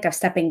feel like, of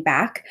stepping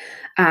back.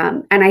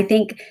 And I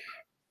think,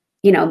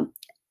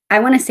 I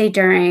want to say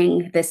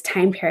during this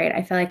time period,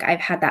 I feel like I've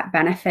had that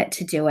benefit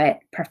to do it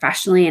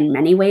professionally in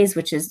many ways,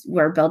 which is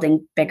we're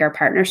building bigger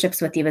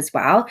partnerships with you as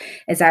well.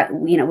 Is that,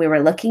 we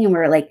were looking and we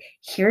were like,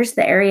 here's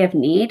the area of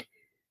need.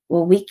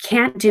 Well, we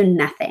can't do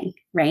nothing,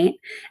 right?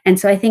 And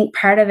so I think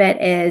part of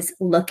it is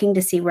looking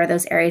to see where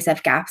those areas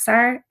of gaps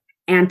are,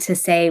 and to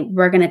say,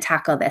 we're going to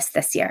tackle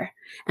this year,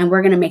 and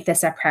we're going to make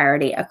this a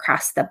priority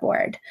across the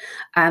board.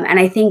 And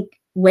I think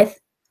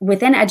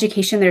within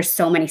education, there's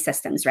so many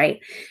systems, right?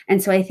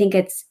 And so I think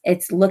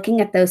it's looking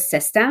at those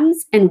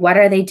systems and what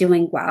are they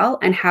doing well,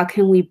 and how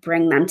can we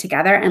bring them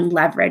together and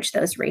leverage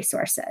those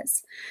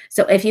resources.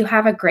 So if you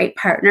have a great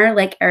partner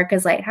like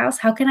Erica's Lighthouse,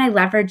 how can I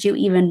leverage you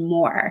even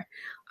more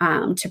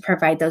to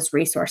provide those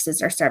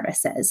resources or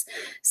services,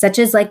 such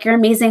as like your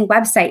amazing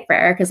website for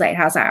Erica's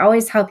Lighthouse? I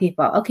always tell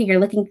people, okay,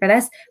 you're looking for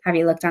this. Have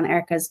you looked on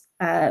Erica's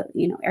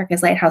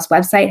Lighthouse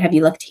website? Have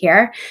you looked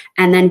here?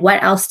 And then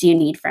what else do you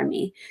need from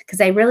me? Because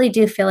I really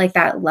do feel like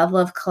that level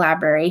of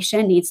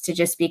collaboration needs to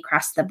just be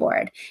across the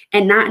board,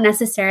 and not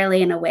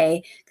necessarily in a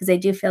way, because I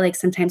do feel like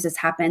sometimes this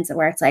happens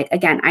where it's like,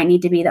 again, I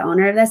need to be the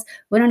owner of this.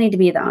 We don't need to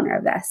be the owner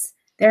of this.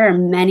 There are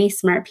many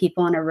smart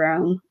people in a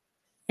room,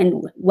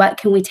 and what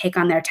can we take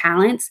on their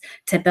talents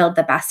to build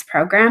the best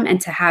program and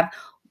to have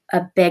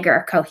a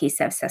bigger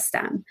cohesive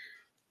system.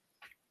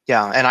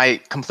 Yeah, and I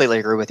completely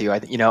agree with you.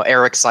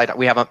 Eric's site,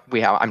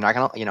 I'm not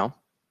gonna,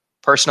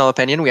 personal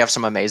opinion, we have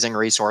some amazing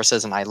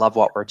resources, and I love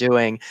what we're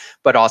doing,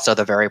 but also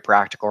the very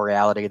practical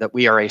reality that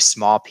we are a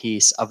small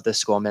piece of the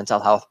school mental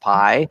health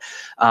pie,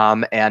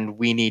 and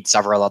we need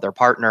several other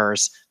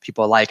partners,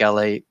 people like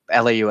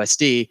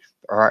LAUSD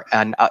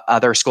and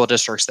other school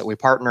districts that we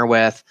partner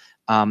with,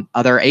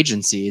 other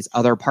agencies,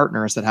 other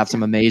partners that have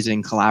some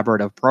amazing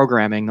collaborative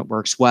programming that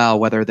works well,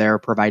 whether they're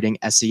providing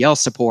SEL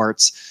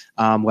supports,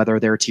 whether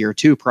they're tier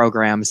 2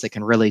 programs that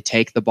can really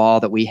take the ball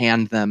that we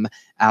hand them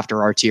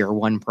after our tier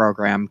 1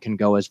 program can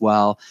go as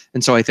well.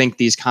 And so I think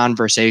these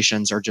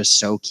conversations are just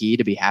so key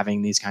to be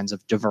having these kinds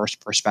of diverse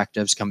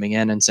perspectives coming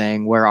in and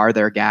saying, where are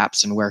there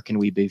gaps and where can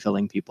we be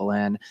filling people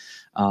in?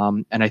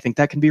 And I think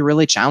that can be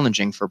really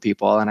challenging for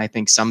people. And I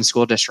think some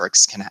school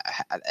districts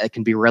it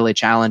can be really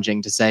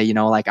challenging to say, you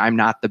know, like, I'm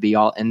not the be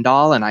all end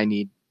all, and I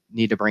need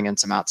to bring in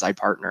some outside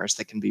partners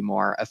that can be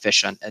more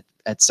efficient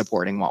at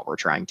supporting what we're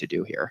trying to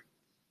do here.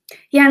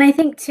 Yeah. And I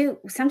think too,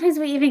 sometimes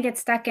we even get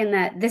stuck in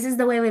that this is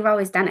the way we've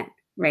always done it,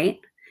 right?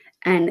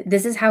 And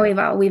this is how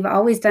we've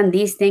always done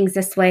these things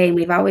this way, and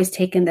we've always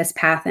taken this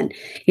path. And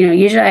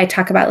usually I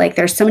talk about, like,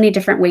 there's so many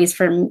different ways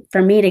for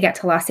me to get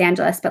to Los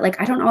Angeles, but like,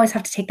 I don't always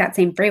have to take that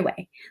same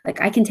freeway. Like,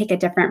 I can take a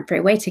different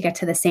freeway to get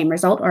to the same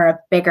result or a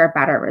bigger,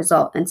 better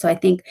result. And so I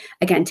think,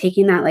 again,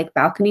 taking that like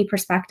balcony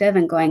perspective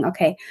and going,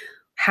 okay,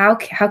 how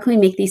can we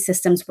make these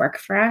systems work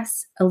for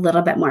us a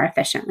little bit more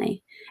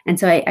efficiently? And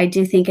so I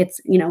do think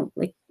it's,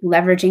 like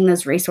leveraging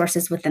those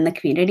resources within the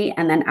community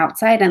and then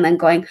outside, and then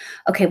going,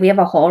 okay, we have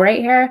a hole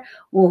right here.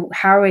 Well,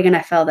 how are we going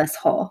to fill this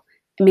hole?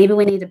 And maybe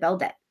we need to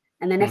build it.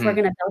 And then if we're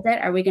going to build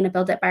it, are we going to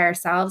build it by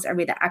ourselves? Are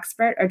we the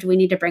expert? Or do we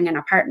need to bring in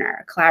a partner,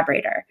 a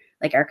collaborator,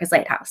 like Erica's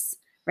Lighthouse,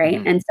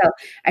 right? And so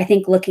I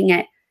think looking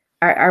at,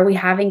 are we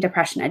having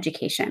depression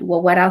education?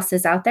 Well, what else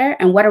is out there?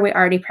 And what are we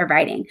already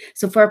providing?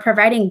 So if we're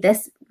providing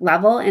this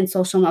level in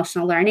social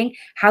emotional learning,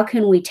 how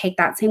can we take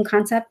that same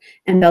concept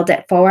and build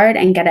it forward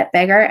and get it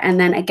bigger?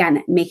 And then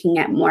again, making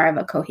it more of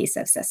a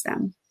cohesive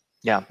system.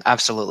 Yeah,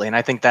 absolutely. And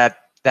I think that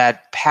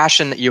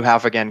passion that you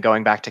have, again,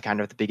 going back to kind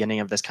of the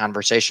beginning of this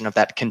conversation, of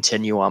that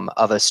continuum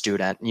of a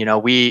student,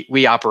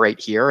 we operate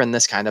here in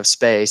this kind of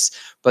space,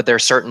 but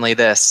there's certainly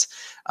this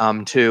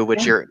too,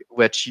 which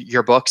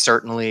your book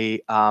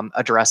certainly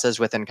addresses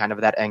within kind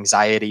of that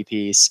anxiety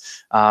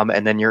piece,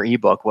 and then your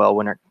ebook will,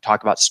 when it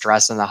talk about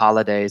stress in the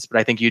holidays. But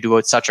I think you do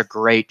such a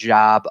great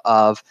job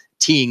of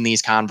teeing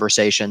these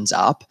conversations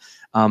up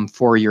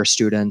for your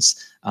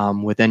students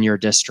within your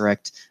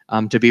district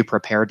to be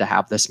prepared to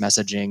have this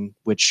messaging,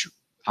 which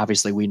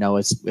obviously we know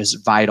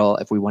is vital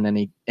if we want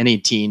any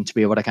teen to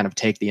be able to kind of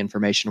take the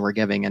information we're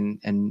giving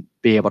and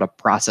be able to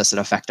process it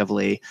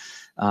effectively,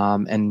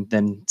 and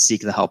then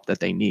seek the help that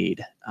they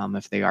need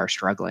if they are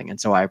struggling. And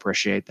so I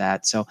appreciate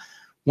that. So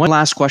one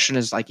last question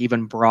is like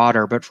even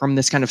broader, but from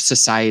this kind of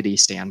society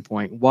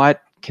standpoint,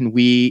 what can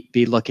we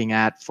be looking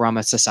at from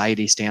a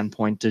society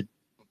standpoint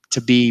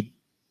to be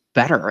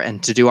better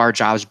and to do our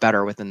jobs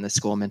better within the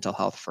school mental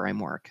health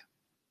framework?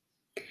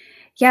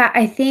 Yeah,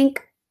 I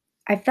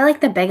feel like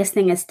the biggest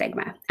thing is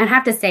stigma. I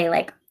have to say,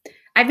 like,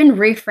 I've been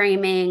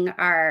reframing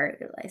our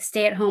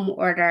stay-at-home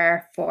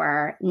order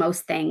for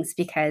most things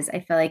because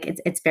I feel like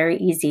it's very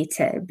easy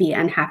to be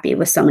unhappy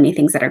with so many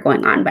things that are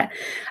going on. But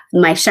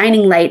my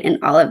shining light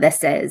in all of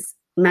this is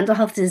mental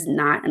health is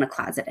not in a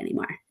closet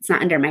anymore. It's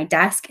not under my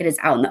desk. It is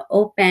out in the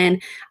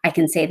open. I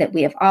can say that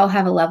we all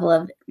have a level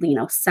of,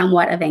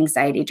 somewhat of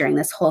anxiety during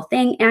this whole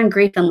thing, and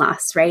grief and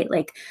loss, right?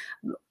 Like,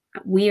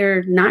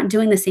 we're not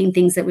doing the same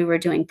things that we were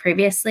doing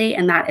previously,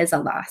 and that is a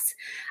loss.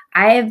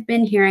 I have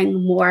been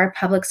hearing more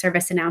public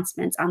service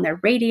announcements on the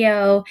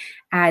radio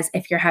as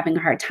if you're having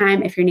a hard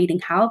time, if you're needing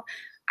help.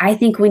 I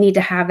think we need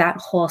to have that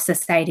whole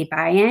society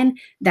buy-in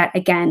that,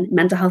 again,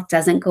 mental health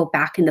doesn't go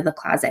back into the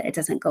closet. It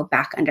doesn't go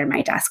back under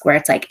my desk where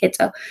it's like,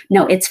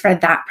 no, it's for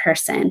that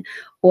person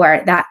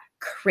or that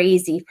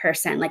crazy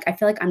person. Like, I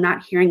feel like I'm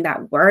not hearing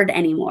that word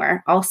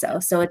anymore also.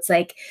 So it's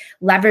like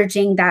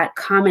leveraging that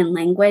common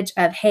language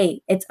of,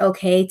 hey, it's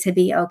okay to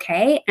be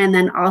okay. And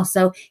then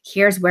also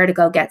here's where to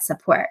go get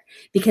support.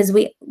 Because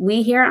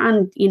we hear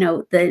on,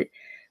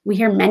 we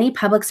hear many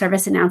public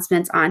service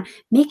announcements on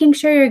making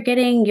sure you're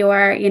getting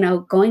your,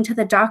 going to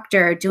the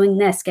doctor, doing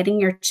this, getting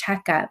your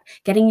checkup,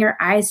 getting your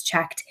eyes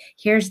checked.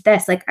 Here's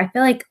this. Like, I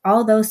feel like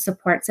all those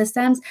support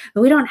systems, but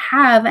we don't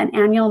have an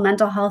annual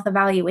mental health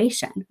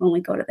evaluation when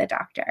we go to the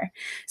doctor.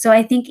 So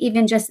I think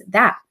even just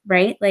that,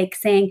 right? Like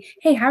saying,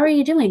 hey, how are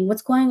you doing?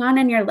 What's going on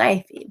in your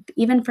life?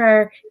 Even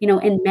for,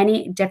 in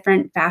many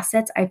different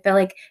facets, I feel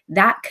like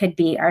that could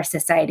be our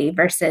society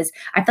versus,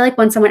 I feel like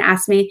when someone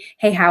asks me,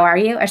 hey, how are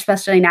you?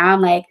 Especially now,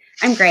 I'm like,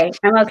 I'm great.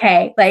 I'm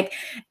okay. Like,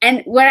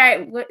 and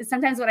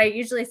sometimes what I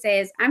usually say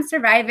is I'm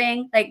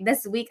surviving. Like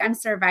this week I'm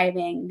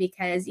surviving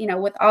because,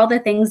 with all the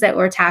things that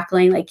we're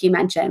tackling, like you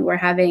mentioned,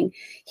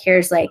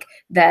 here's like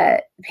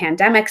the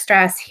pandemic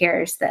stress,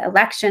 here's the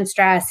election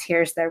stress,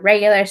 here's the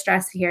regular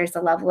stress, here's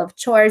the level of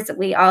chores that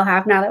we all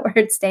have now that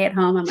we're at stay at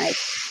home. I'm like,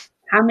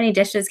 how many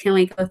dishes can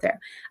we go through?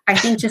 I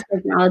think just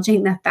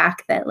acknowledging the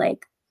fact that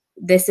like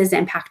this is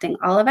impacting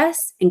all of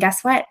us. And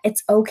guess what?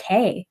 It's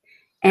okay.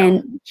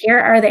 And here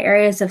are the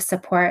areas of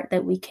support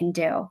that we can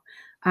do.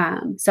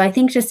 So I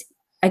think just,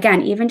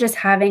 again, even just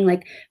having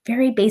like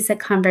very basic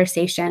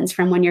conversations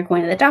from when you're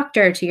going to the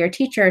doctor to your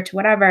teacher to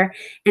whatever,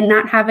 and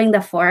not having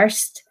the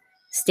forced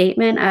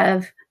statement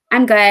of,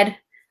 I'm good,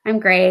 I'm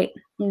great,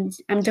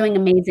 I'm doing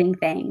amazing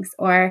things.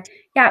 Or,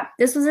 yeah,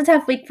 this was a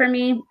tough week for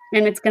me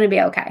and it's going to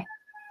be okay.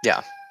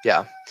 Yeah.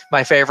 Yeah.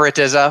 My favorite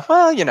is,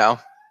 well, Yeah.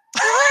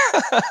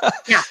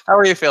 How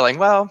are you feeling?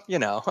 Well,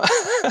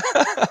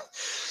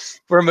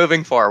 we're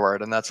moving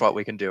forward and that's what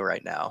we can do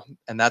right now.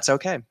 And that's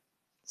okay. And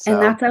So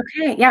that's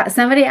okay. Yeah.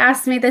 Somebody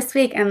asked me this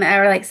week and they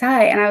were like,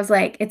 Sally, and I was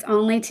like, it's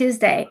only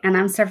Tuesday and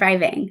I'm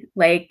surviving.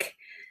 Like,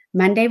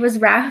 Monday was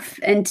rough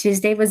and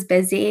Tuesday was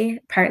busy,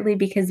 partly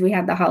because we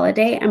had the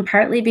holiday and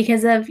partly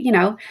because of,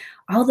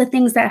 all the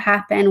things that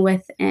happen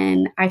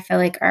within, I feel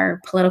like our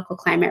political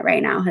climate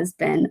right now has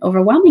been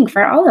overwhelming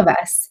for all of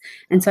us.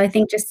 And so I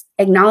think just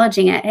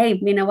acknowledging it, hey,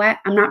 you know what?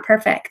 I'm not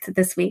perfect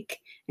this week.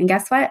 And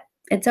guess what?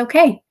 It's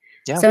okay.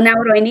 Yeah. So now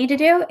what do I need to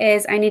do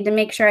is I need to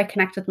make sure I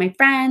connect with my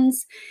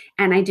friends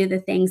and I do the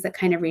things that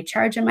kind of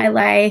recharge in my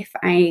life.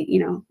 I,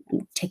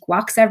 take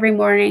walks every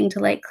morning to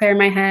like clear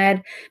my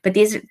head. But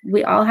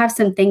we all have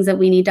some things that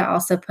we need to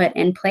also put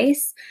in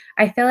place,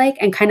 I feel like,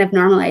 and kind of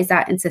normalize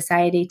that in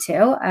society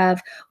too, of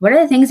what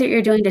are the things that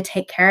you're doing to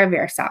take care of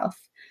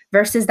yourself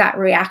versus that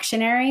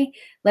reactionary.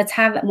 Let's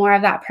have more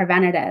of that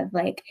preventative,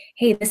 like,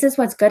 hey, this is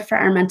what's good for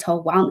our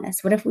mental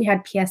wellness. What if we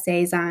had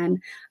PSAs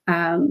on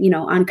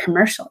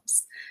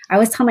commercials? I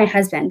always tell my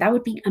husband that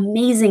would be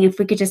amazing if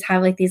we could just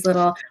have like these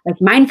little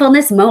like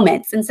mindfulness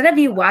moments instead of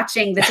you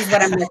watching, this is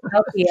what I'm going to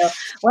tell you.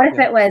 What if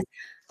it was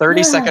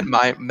 30-second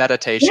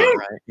meditation, yes,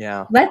 right?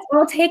 Yeah. Let's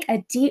all take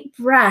a deep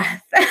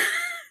breath.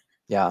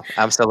 Yeah,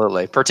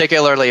 absolutely.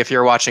 Particularly if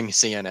you're watching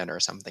CNN or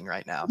something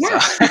right now. Yeah.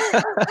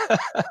 So.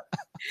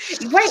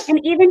 Right.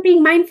 And even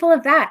being mindful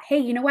of that. Hey,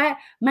 you know what?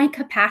 My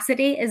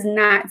capacity is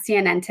not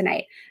CNN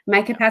tonight.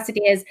 My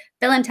capacity is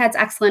Bill and Ted's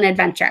Excellent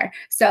Adventure.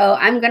 So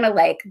I'm going to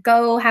like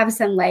go have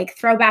some like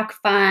throwback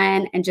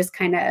fun and just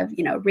kind of,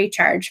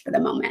 recharge for the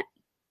moment.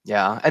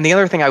 Yeah. And the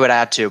other thing I would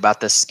add too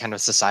about this kind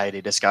of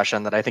society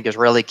discussion that I think is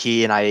really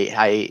key, and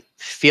I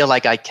feel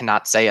like I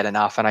cannot say it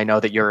enough, and I know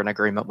that you're in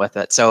agreement with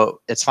it, so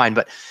it's fine,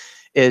 but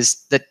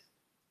is that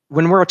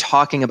when we're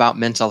talking about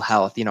mental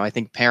health, I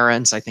think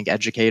parents, I think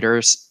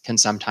educators can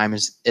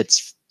sometimes,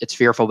 it's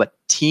fearful, but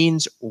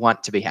teens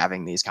want to be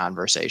having these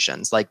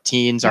conversations. Like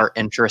teens are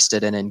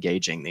interested in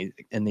engaging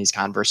in these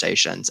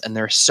conversations, and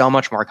they're so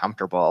much more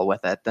comfortable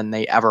with it than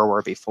they ever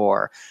were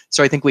before.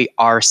 So I think we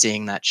are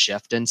seeing that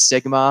shift in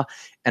stigma,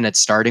 and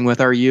it's starting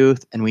with our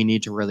youth, and we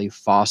need to really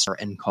foster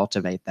and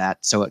cultivate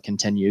that so it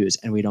continues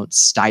and we don't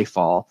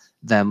stifle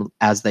them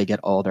as they get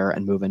older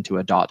and move into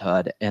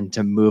adulthood, and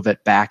to move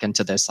it back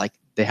into this, like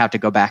they have to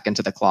go back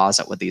into the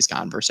closet with these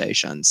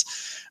conversations.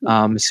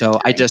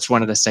 So I just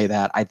wanted to say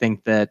that I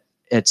think that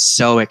it's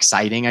so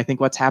exciting. I think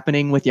what's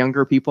happening with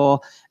younger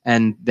people,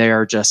 and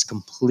they're just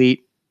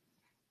completely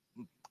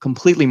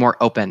more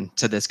open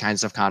to this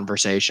kinds of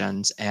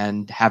conversations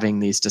and having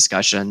these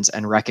discussions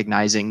and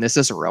recognizing this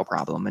is a real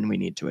problem and we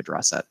need to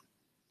address it.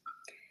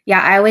 Yeah,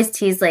 I always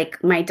tease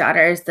like my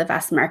daughter is the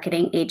best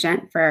marketing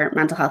agent for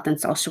mental health and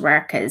social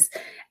work because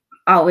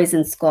always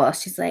in school,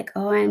 she's like,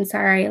 oh, I'm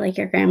sorry, like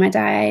your grandma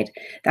died.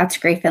 That's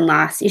grief and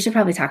loss. You should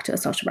probably talk to a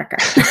social worker.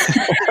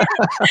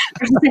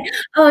 Like,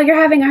 oh, you're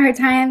having a hard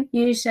time.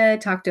 You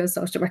should talk to a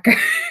social worker.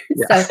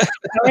 Yeah. So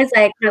always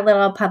like a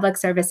little public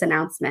service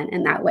announcement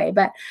in that way.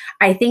 But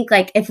I think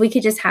like if we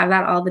could just have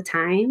that all the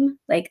time,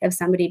 like of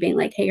somebody being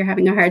like, hey, you're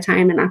having a hard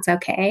time and that's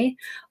okay.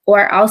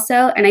 Or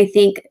also, and I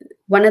think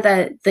one of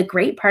the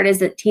great part is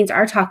that teens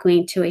are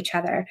talking to each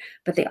other,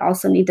 but they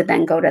also need to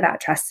then go to that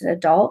trusted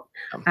adult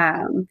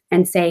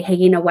and say, hey,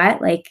 you know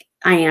what? Like,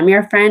 I am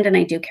your friend and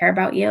I do care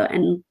about you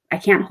and I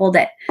can't hold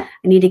it. I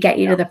need to get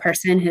you to the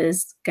person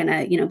who's going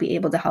to, be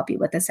able to help you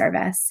with the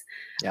service.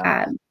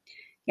 Yeah.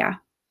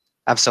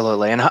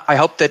 Absolutely. And I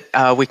hope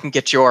that we can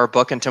get your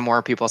book into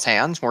more people's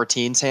hands, more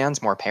teens'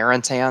 hands, more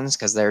parents' hands,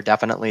 because they're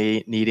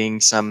definitely needing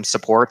some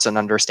supports and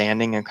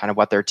understanding and kind of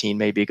what their teen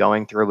may be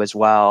going through as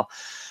well.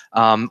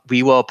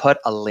 We will put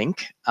a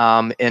link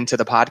into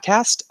the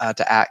podcast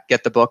to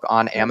get the book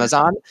on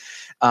Amazon.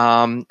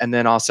 And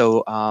then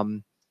also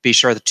be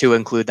sure to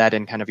include that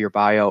in kind of your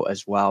bio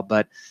as well.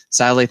 But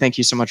Sally, thank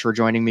you so much for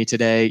joining me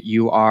today.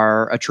 You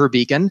are a true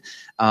beacon,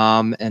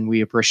 and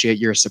we appreciate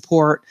your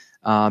support,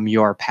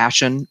 your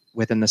passion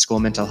within the school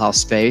mental health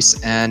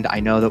space. And I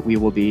know that we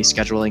will be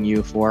scheduling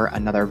you for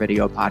another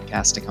video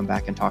podcast to come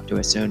back and talk to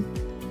us soon.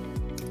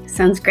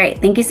 Sounds great.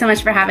 Thank you so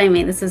much for having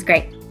me. This was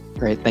great.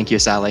 Great. Thank you,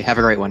 Sally. Have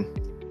a great one.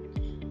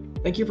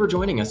 Thank you for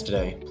joining us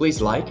today.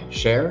 Please like,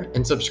 share,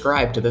 and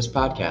subscribe to this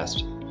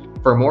podcast.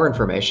 For more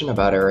information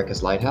about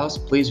Erica's Lighthouse,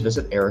 please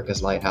visit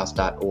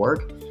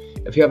ericaslighthouse.org.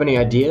 If you have any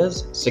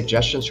ideas,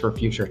 suggestions for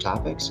future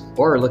topics,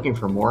 or are looking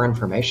for more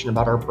information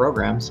about our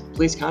programs,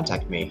 please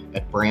contact me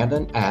at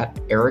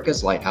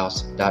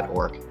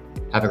brandon@ericaslighthouse.org.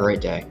 Have a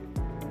great day.